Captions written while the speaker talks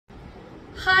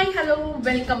Hi, hello,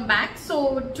 welcome back.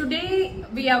 So today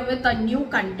we are with a new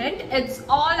content. It's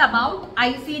all about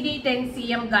ICD10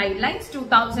 CM Guidelines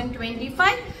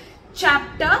 2025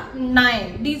 Chapter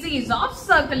 9 Disease of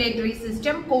Circulatory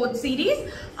System Code Series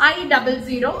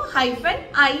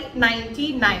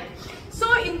I00-I99.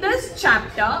 So in this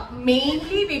chapter,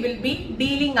 mainly we will be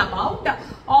dealing about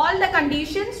all the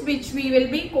conditions which we will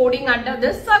be coding under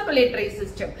this circulatory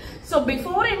system. So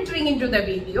before entering into the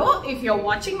video, if you're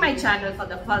watching my channel for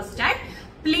the first time,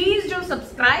 please do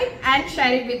subscribe and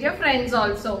share it with your friends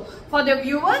also. For the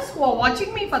viewers who are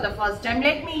watching me for the first time,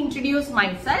 let me introduce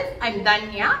myself. I'm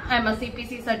Danya. I'm a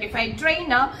CPC certified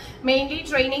trainer, mainly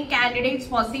training candidates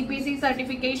for CPC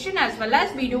certification, as well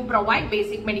as we do provide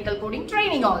basic medical coding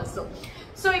training also.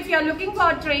 So if you are looking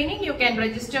for training, you can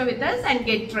register with us and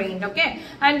get trained, okay?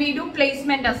 And we do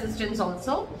placement assistance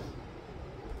also.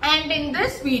 And in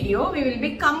this video, we will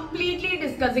be completely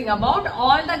discussing about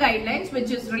all the guidelines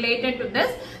which is related to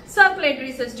this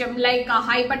circulatory system, like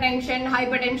hypertension,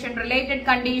 hypertension related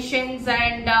conditions,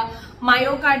 and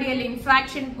myocardial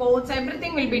infarction codes.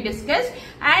 Everything will be discussed.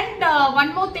 And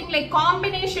one more thing, like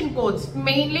combination codes,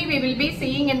 mainly we will be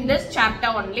seeing in this chapter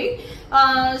only.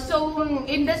 So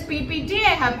in this PPT,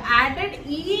 I have added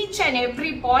each and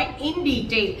every point in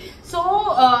detail.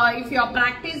 So if you are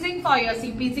practicing for your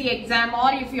CPC exam,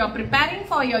 or if you are preparing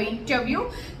for your interview,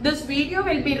 this video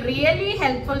will be really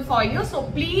helpful for you. So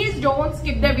please don't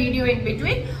skip the video in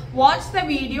between. Watch the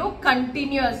video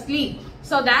continuously,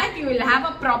 so that you will have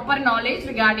a proper knowledge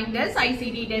regarding this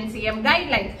ICD10 CM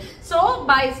guidelines. So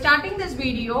by starting this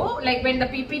video, like when the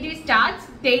PPT starts,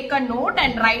 take a note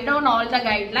and write down all the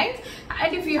guidelines.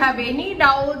 And if you have any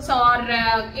doubts or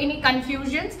any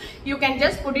confusions, you can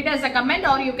just put it as a comment,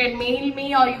 or you can mail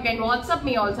me, or you can WhatsApp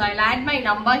me also. I'll add my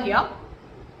number here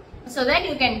so that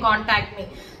you can contact me.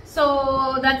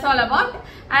 So that's all about,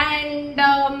 and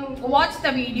watch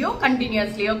the video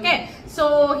continuously, okay?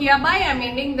 So hereby I'm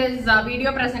ending this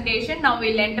video presentation. Now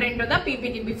we'll enter into the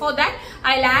PPT. Before that,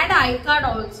 I'll add iCard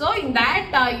also. In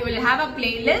that you will have a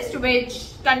playlist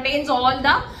which contains all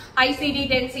the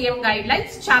ICD10 CM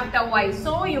guidelines chapter wise,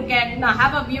 so you can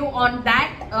have a view on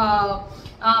that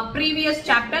previous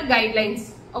chapter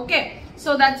guidelines, okay?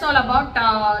 So that's all about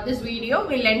this video.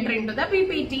 We'll enter into the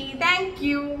PPT. Thank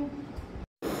you.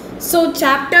 So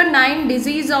chapter 9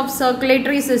 Disease of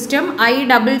Circulatory System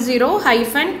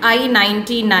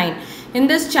I00-I99. In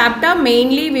this chapter,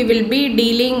 mainly we will be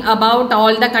dealing about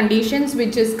all the conditions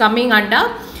which is coming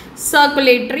under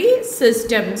circulatory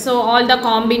system. So all the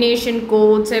combination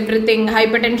codes, everything,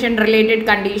 hypertension related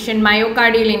condition,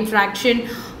 myocardial infarction,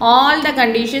 all the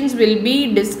conditions will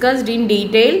be discussed in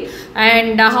detail,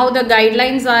 and how the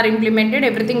guidelines are implemented,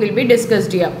 everything will be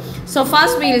discussed here. So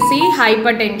first we will see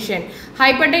hypertension.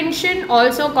 Hypertension,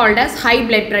 also called as high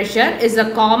blood pressure, is a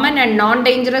common and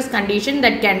non-dangerous condition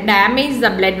that can damage the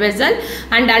blood vessel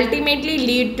and ultimately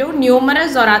lead to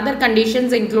numerous or other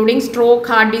conditions including stroke,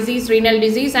 heart disease, renal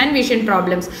disease, and vision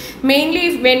problems.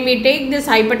 Mainly when we take this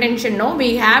hypertension,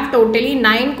 we have totally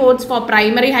 9 codes for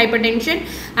primary hypertension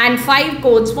and 5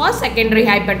 codes for secondary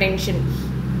hypertension.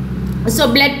 So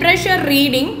blood pressure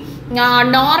reading,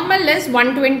 normal is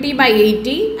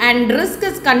 120/80, and risk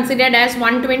is considered as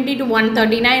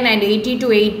 120/139 and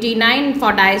 80/89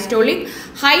 for diastolic.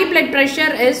 High blood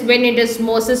pressure is when it is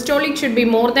more systolic should be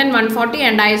more than 140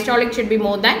 and diastolic should be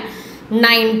more than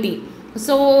 90.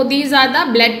 So these are the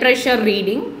blood pressure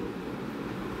reading.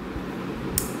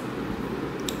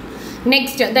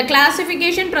 Next, the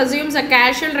classification presumes a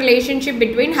causal relationship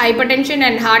between hypertension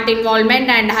and heart involvement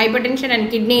and hypertension and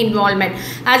kidney involvement,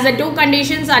 as the two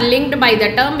conditions are linked by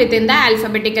the term within the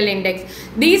alphabetical index.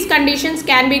 These conditions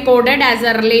can be coded as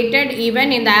a related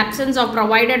even in the absence of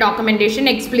provided documentation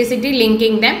explicitly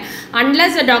linking them,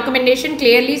 unless the documentation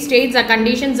clearly states the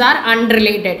conditions are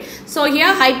unrelated. So here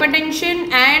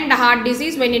hypertension and heart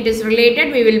disease, when it is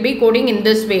related, we will be coding in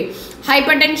this way.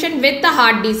 Hypertension with the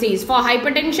heart disease. For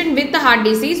hypertension with the heart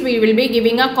disease, we will be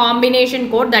giving a combination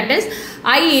code, that is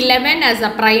I11 as a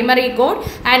primary code,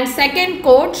 and second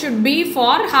code should be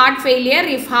for heart failure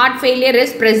if heart failure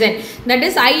is present. That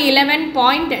is I11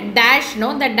 point dash.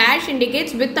 The dash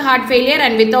indicates with the heart failure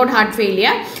and without heart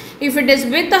failure. If it is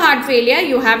with the heart failure,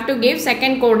 you have to give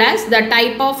second code as the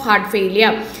type of heart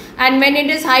failure. And when it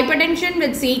is hypertension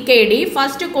with CKD,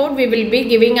 first code we will be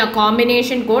giving a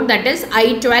combination code, that is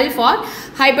I12 for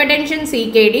hypertension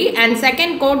CKD, and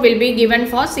second code will be given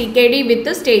for CKD with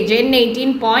the stage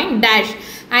N18 point dash.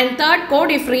 And third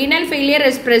code, if renal failure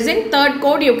is present, third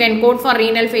code you can code for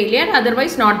renal failure,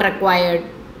 otherwise not required.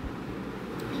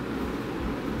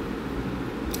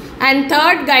 And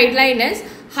third guideline is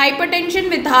hypertension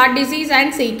with heart disease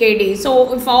and CKD.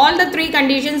 So if all the three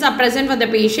conditions are present for the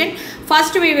patient,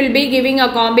 first we will be giving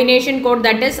a combination code,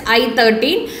 that is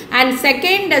I13, and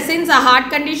second, since a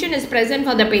heart condition is present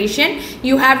for the patient,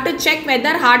 you have to check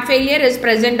whether heart failure is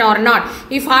present or not.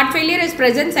 If heart failure is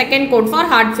present, second code for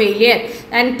heart failure,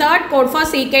 and third code for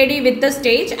CKD with the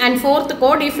stage, and fourth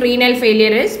code if renal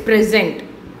failure is present.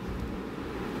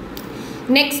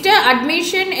 Next,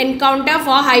 admission encounter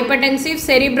for hypertensive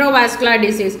cerebrovascular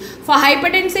disease. For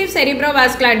hypertensive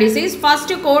cerebrovascular disease, first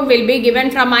code will be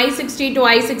given from I60 to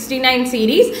I69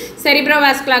 series,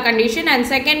 cerebrovascular condition, and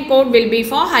second code will be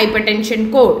for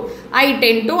hypertension code,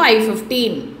 I10 to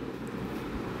I15.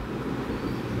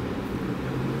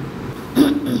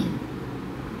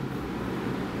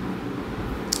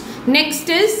 Next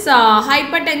is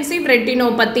hypertensive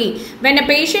retinopathy. When a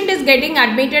patient is getting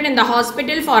admitted in the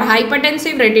hospital for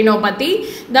hypertensive retinopathy,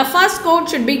 the first code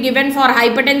should be given for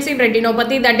hypertensive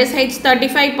retinopathy, that is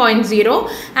H35.0,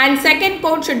 and second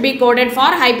code should be coded for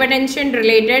hypertension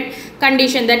related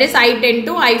condition, that is I10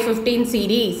 to I15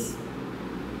 series.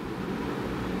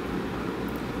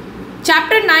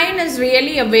 Chapter 9 is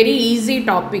really a very easy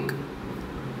topic.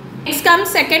 Next comes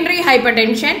secondary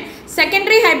hypertension.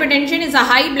 Secondary hypertension is a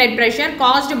high blood pressure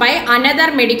caused by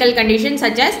another medical condition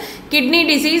such as kidney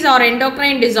disease or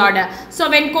endocrine disorder. So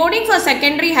when coding for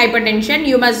secondary hypertension,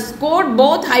 you must code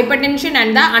both hypertension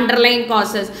and the underlying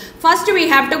causes. First we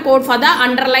have to code for the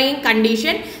underlying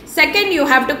condition. Second, you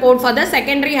have to code for the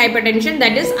secondary hypertension,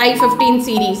 that is I15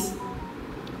 series.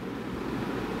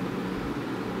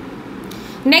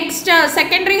 Next,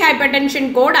 secondary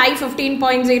hypertension code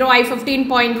I15.0,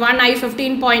 I15.1,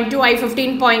 I15.2,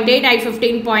 I15.8,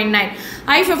 I15.9.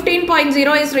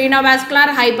 I15.0 is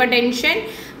renovascular hypertension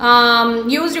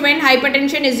used when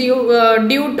hypertension is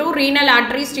due to renal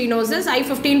artery stenosis.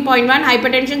 I15.1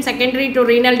 hypertension secondary to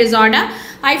renal disorder.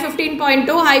 I15.2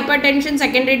 hypertension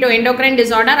secondary to endocrine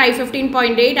disorder.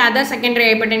 I15.8 other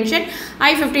secondary hypertension.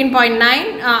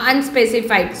 I15.9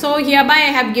 unspecified. So hereby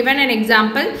I have given an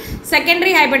example.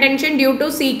 Secondary hypertension due to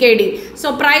CKD.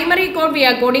 So primary code we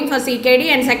are coding for CKD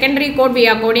and secondary code we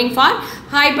are coding for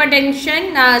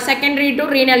hypertension secondary to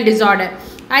renal disorder.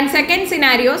 And second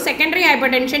scenario, secondary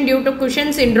hypertension due to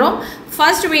Cushing syndrome.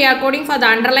 First we are coding for the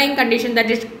underlying condition, that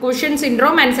is Cushing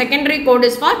syndrome, and secondary code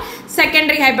is for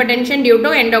secondary hypertension due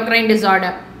to endocrine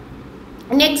disorder.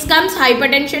 Next comes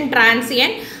hypertension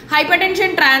transient.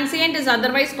 Hypertension transient is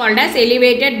otherwise called as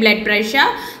elevated blood pressure.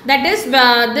 That is,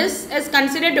 this is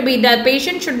considered to be the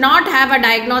patient should not have a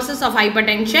diagnosis of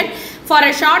hypertension. For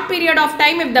a short period of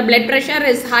time, if the blood pressure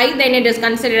is high, then it is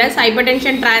considered as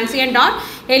hypertension transient or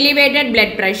elevated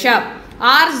blood pressure,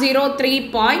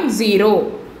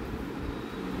 R03.0.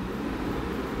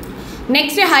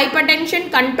 Next, hypertension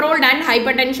controlled and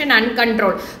hypertension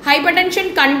uncontrolled.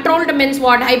 Hypertension controlled means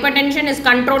what? Hypertension is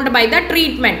controlled by the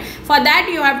treatment. For that,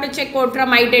 you have to check code from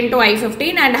I10 to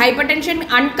I15, and hypertension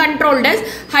uncontrolled is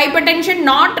hypertension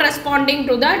not responding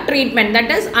to the treatment,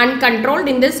 that is uncontrolled.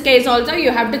 In this case also,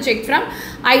 you have to check from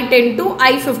I10 to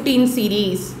I15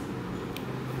 series.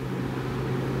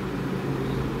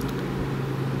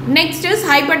 Next is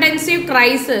hypertensive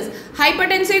crisis.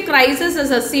 Hypertensive crisis is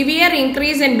a severe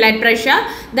increase in blood pressure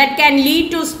that can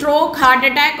lead to stroke, heart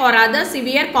attack or other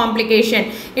severe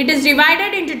complication. It is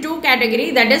divided into two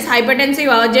categories, that is hypertensive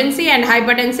urgency and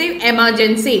hypertensive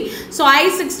emergency. So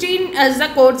I16 is the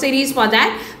code series for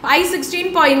that.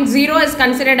 I16.0 is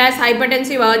considered as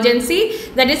hypertensive urgency,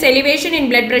 that is elevation in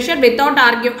blood pressure without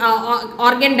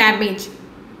organ damage.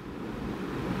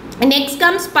 Next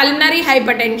comes pulmonary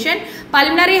hypertension.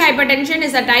 Pulmonary hypertension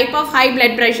is a type of high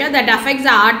blood pressure that affects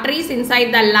the arteries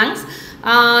inside the lungs.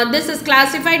 This is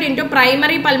classified into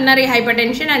primary pulmonary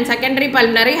hypertension and secondary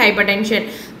pulmonary hypertension.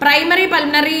 Primary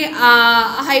pulmonary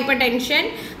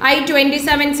hypertension,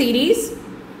 I27 series,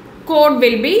 code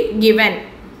will be given.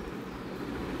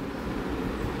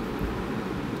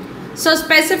 So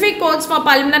specific codes for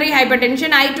pulmonary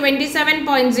hypertension,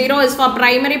 I27.0 is for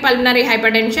primary pulmonary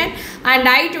hypertension and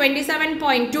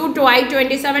I27.2 to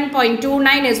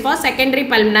I27.29 is for secondary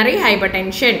pulmonary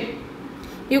hypertension.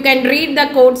 You can read the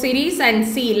code series and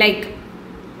see like.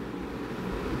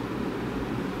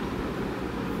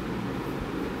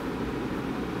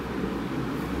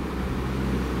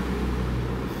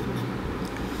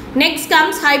 Next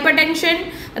comes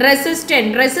hypertension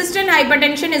resistant. Resistant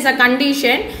hypertension is a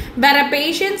condition where a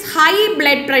patient's high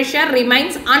blood pressure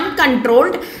remains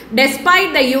uncontrolled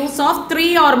despite the use of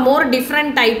 3 or more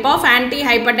different type of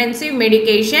antihypertensive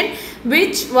medication,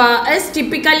 which is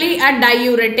typically a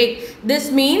diuretic.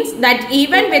 This means that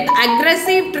even with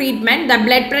aggressive treatment, the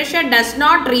blood pressure does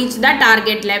not reach the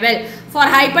target level. For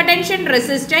hypertension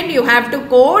resistant, you have to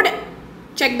code,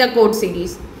 check the code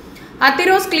series.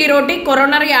 Atherosclerotic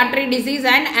coronary artery disease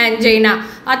and angina.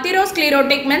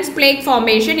 Atherosclerotic means plaque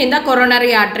formation in the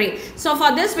coronary artery. So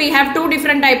for this we have two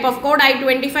different type of code,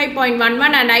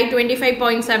 I25.11 and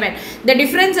I25.7. The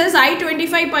difference is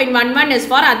I25.11 is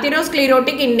for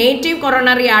atherosclerotic in native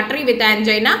coronary artery with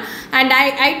angina, and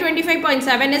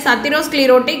I25.7 is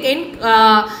atherosclerotic in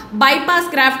bypass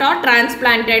graft or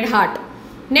transplanted heart.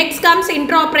 Next comes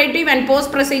intraoperative and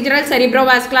post-procedural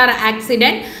cerebrovascular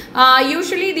accident.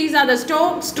 Usually these are the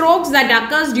strokes that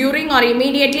occurs during or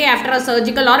immediately after a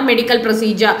surgical or medical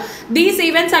procedure. These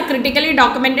events are critically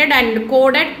documented and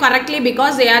coded correctly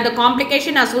because they are the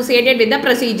complication associated with the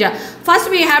procedure. First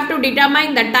we have to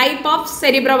determine the type of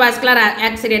cerebrovascular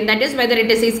accident, that is whether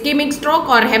it is ischemic stroke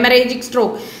or hemorrhagic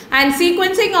stroke. And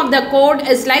sequencing of the code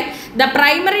is like the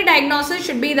primary diagnosis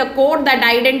should be the code that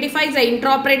identifies the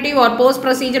intraoperative or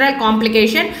post-procedural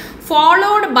complication,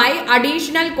 followed by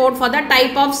additional code for the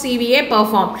type of CVA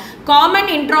performed. Common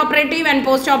intraoperative and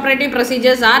postoperative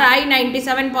procedures are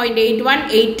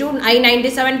I97.8182,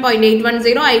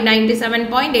 I97.810,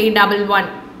 I97.811.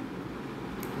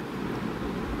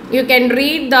 You can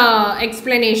read the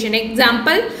explanation.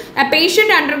 Example, a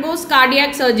patient undergoes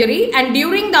cardiac surgery and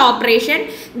during the operation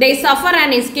they suffer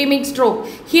an ischemic stroke.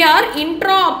 Here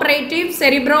intraoperative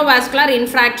cerebrovascular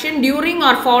infraction during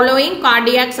or following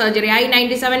cardiac surgery.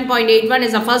 I97.81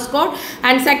 is the first code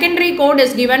and secondary code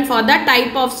is given for the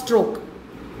type of stroke.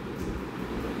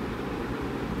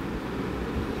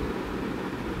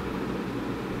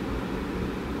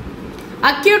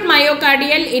 Acute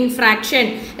myocardial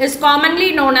infarction is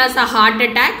commonly known as a heart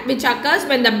attack, which occurs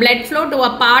when the blood flow to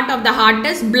a part of the heart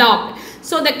is blocked.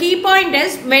 So the key point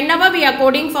is, whenever we are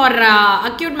coding for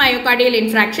acute myocardial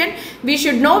infarction, we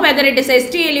should know whether it is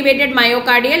ST elevated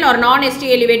myocardial or non-ST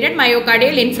elevated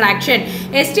myocardial infarction.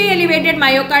 ST elevated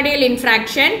myocardial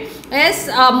infarction is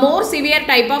a more severe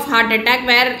type of heart attack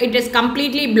where it is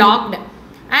completely blocked,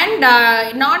 and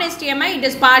non-STMI it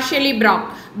is partially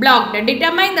blocked.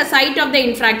 Determine the site of the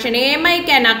infraction. AMI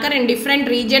can occur in different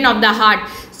region of the heart.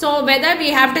 So whether we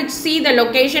have to see the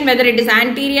location, whether it is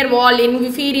anterior wall,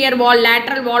 inferior wall,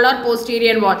 lateral wall or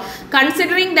posterior wall.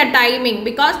 Considering the timing,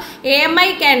 because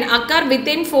AMI can occur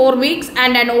within 4 weeks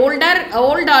and an old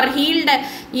or healed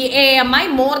AMI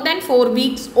more than 4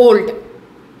 weeks old.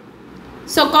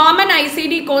 So common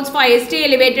ICD codes for ST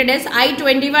elevated is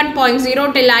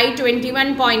I21.0 till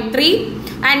I21.3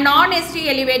 and non-ST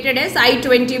elevated is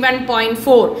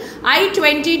I21.4.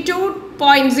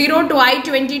 I22.0 to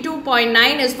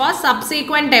I22.9 is for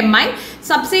subsequent MI.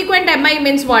 Subsequent MI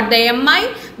means what? The MI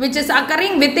which is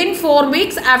occurring within 4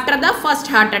 weeks after the first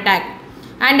heart attack.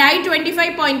 And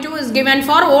I25.2 is given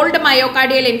for old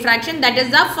myocardial infarction, that is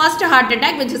the first heart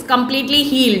attack which is completely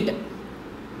healed.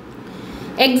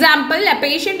 Example, a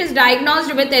patient is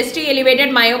diagnosed with ST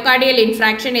elevated myocardial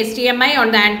infarction, STMI,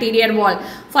 on the anterior wall.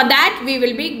 For that we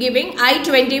will be giving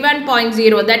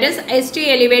I21.0, that is ST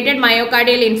elevated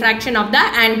myocardial infarction of the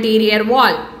anterior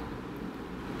wall.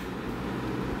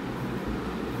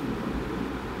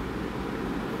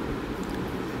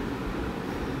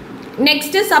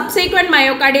 Next is subsequent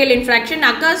myocardial infarction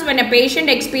occurs when a patient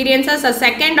experiences a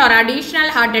second or additional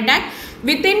heart attack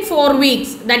within 4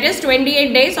 weeks, that is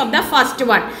 28 days of the first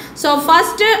one. So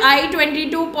first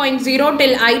I22.0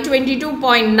 till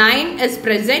I22.9 is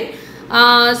present.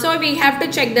 So we have to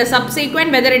check the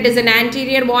subsequent, whether it is an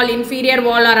anterior wall, inferior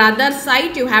wall or other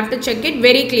site. You have to check it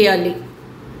very clearly.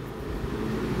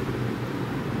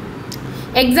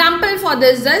 Example for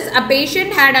this is, a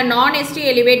patient had a non-ST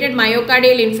elevated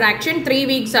myocardial infarction 3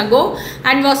 weeks ago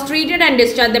and was treated and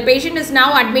discharged. The patient is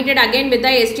now admitted again with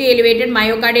a ST elevated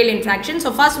myocardial infarction.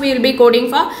 So first we will be coding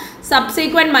for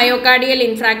subsequent myocardial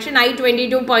infarction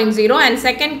I22.0 and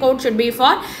second code should be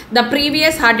for the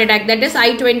previous heart attack, that is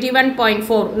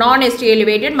I21.4, non-ST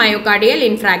elevated myocardial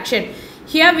infarction.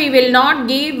 Here we will not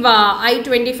give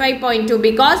I25.2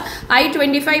 because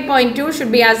I25.2 should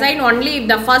be assigned only if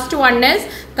the first one is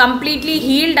completely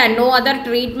healed and no other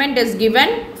treatment is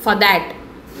given for that.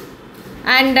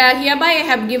 And hereby I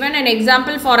have given an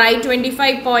example for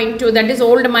I25.2, that is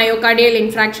old myocardial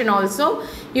infarction also.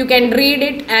 You can read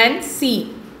it and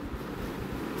see.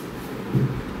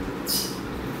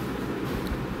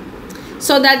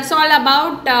 So that's all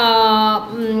about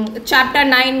chapter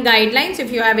 9 guidelines.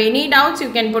 If you have any doubts,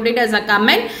 you can put it as a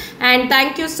comment. And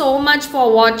thank you so much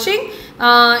for watching.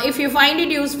 If you find it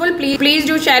useful, please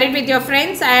do share it with your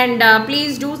friends and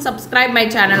please do subscribe my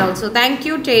channel also. Thank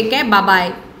you. Take care.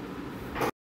 Bye-bye.